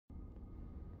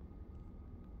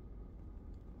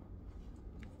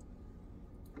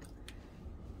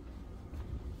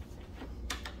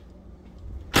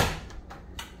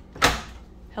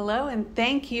Hello, and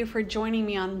thank you for joining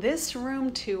me on this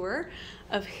room tour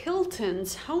of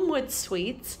Hilton's Homewood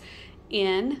Suites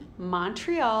in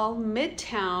Montreal,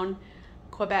 Midtown,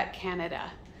 Quebec,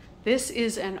 Canada. This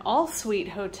is an all-suite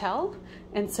hotel,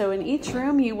 and so in each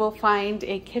room you will find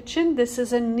a kitchen. This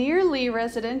is a nearly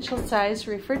residential-sized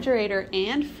refrigerator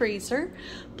and freezer.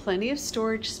 Plenty of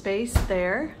storage space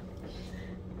there.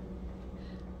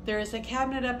 There is a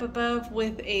cabinet up above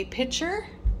with a pitcher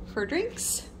for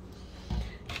drinks.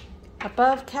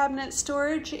 Above cabinet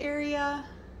storage area,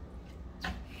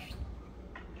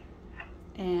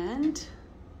 and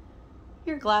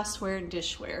your glassware and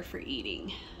dishware for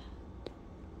eating.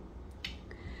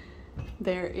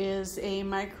 There is a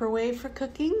microwave for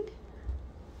cooking.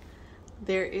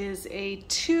 There is a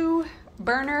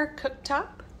 2-burner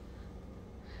cooktop.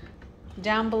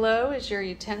 Down below is your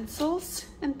utensils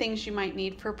and things you might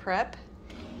need for prep.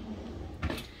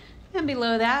 And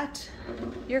below that,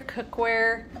 your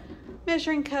cookware,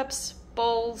 measuring cups,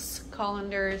 bowls,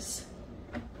 colanders.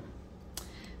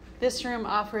 This room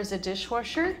offers a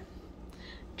dishwasher.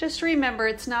 Just remember,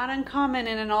 it's not uncommon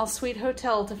in an all-suite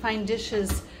hotel to find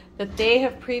dishes that they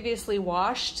have previously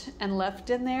washed and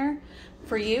left in there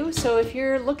for you. So if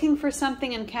you're looking for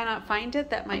something and cannot find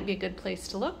it, that might be a good place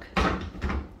to look.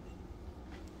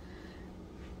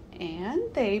 And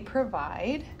they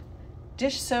provide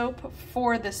dish soap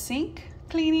for the sink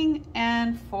cleaning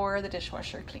and for the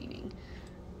dishwasher cleaning.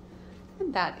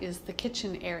 And that is the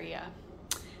kitchen area.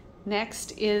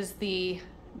 Next is the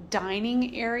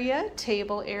dining area,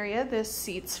 table area. This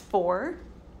seats 4.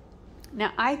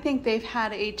 Now I think they've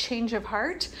had a change of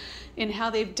heart in how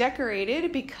they've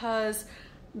decorated, because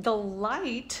the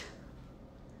light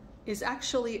is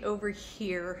actually over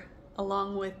here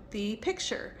along with the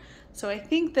picture. So I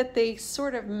think that they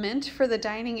sort of meant for the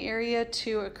dining area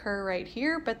to occur right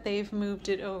here, but they've moved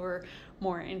it over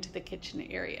more into the kitchen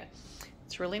area.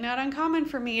 It's really not uncommon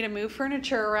for me to move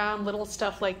furniture around, little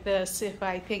stuff like this, if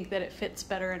I think that it fits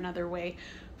better another way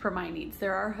for my needs.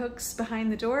 There are hooks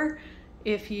behind the door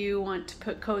if you want to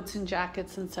put coats and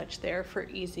jackets and such there for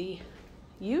easy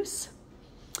use.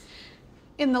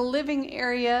 In the living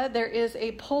area, there is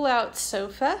a pull-out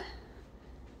sofa,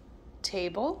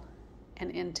 table, an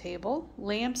end table,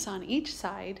 lamps on each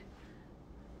side,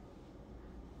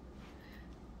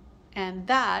 and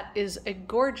that is a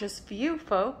gorgeous view,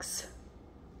 folks.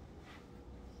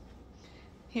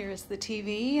 Here's the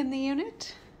TV in the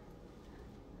unit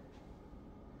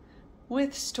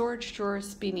with storage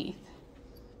drawers beneath.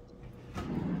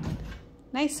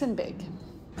 Nice and big.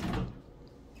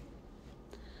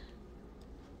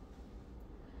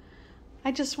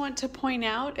 I just want to point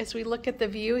out, as we look at the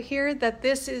view here, that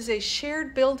this is a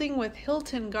shared building with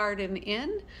Hilton Garden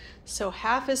Inn. So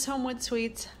half is Homewood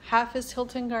Suites, half is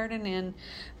Hilton Garden Inn.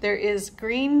 There is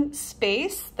green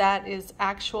space, that is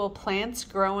actual plants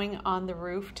growing on the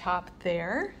rooftop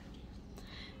there.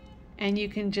 And you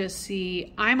can just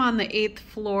see, I'm on the 8th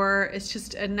floor. It's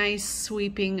just a nice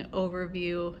sweeping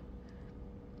overview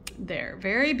there.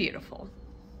 Very beautiful.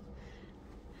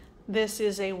 This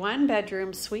is a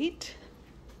 1-bedroom suite.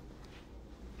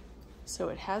 So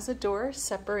it has a door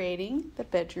separating the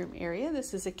bedroom area.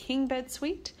 This is a king bed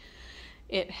suite.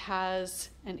 It has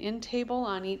an end table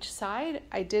on each side.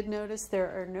 I did notice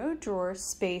there are no drawer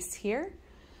space here,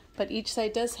 but each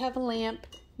side does have a lamp,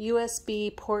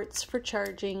 USB ports for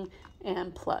charging,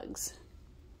 and plugs.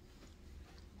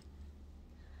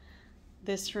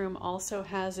 This room also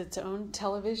has its own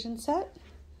television set.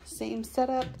 Same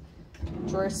setup,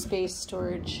 drawer space,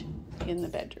 storage in the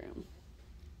bedroom.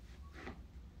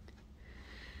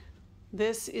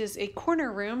 This is a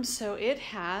corner room, so it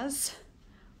has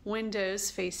windows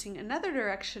facing another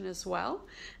direction as well.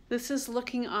 This is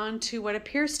looking onto what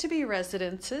appears to be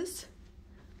residences.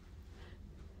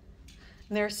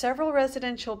 And there are several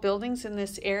residential buildings in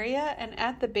this area, and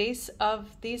at the base of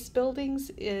these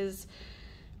buildings is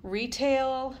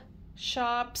retail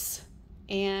shops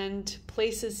and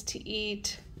places to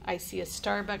eat. I see a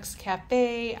Starbucks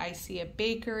cafe, I see a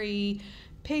bakery,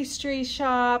 pastry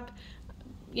shop,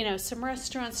 you know, some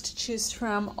restaurants to choose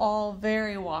from, all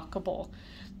very walkable.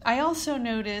 I also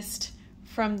noticed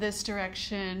from this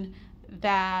direction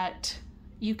that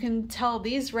you can tell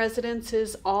these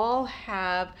residences all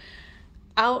have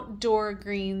outdoor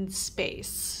green space.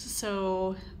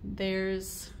 So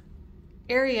there's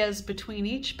areas between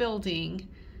each building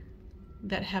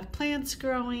that have plants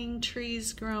growing,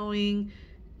 trees growing,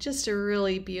 just a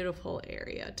really beautiful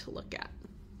area to look at.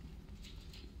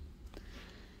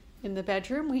 In the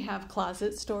bedroom, we have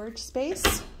closet storage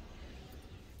space.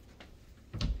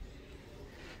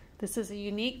 This is a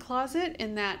unique closet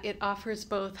in that it offers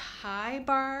both high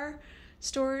bar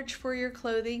storage for your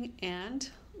clothing and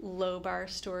low bar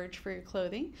storage for your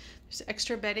clothing. There's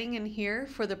extra bedding in here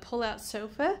for the pull-out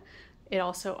sofa. It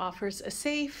also offers a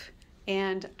safe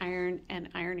and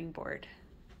ironing board.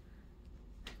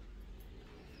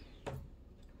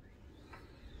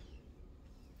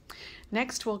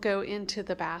 Next, we'll go into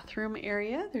the bathroom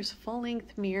area. There's a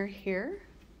full-length mirror here.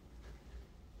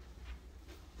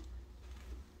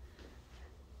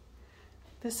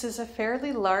 This is a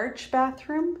fairly large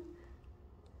bathroom.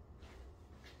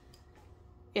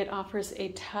 It offers a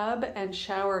tub and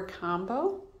shower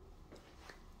combo.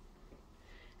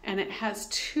 And it has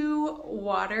 2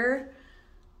 water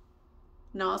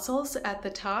nozzles at the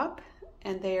top,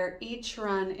 and they are each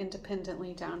run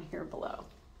independently down here below.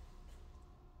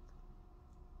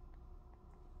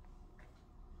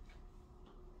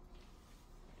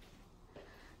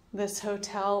 This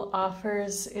hotel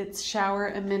offers its shower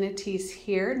amenities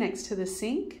here next to the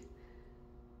sink: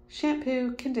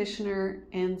 shampoo, conditioner,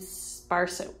 and bar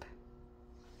soap.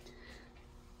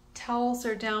 Towels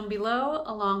are down below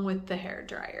along with the hair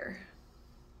dryer.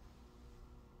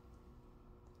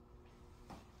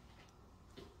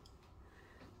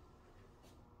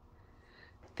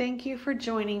 Thank you for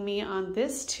joining me on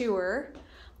this tour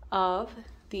of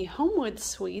the Homewood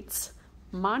Suites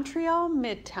Montreal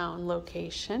Midtown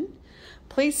location.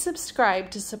 Please subscribe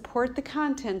to support the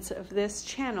contents of this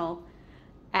channel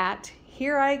at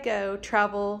Here I Go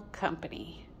Travel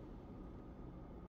Company.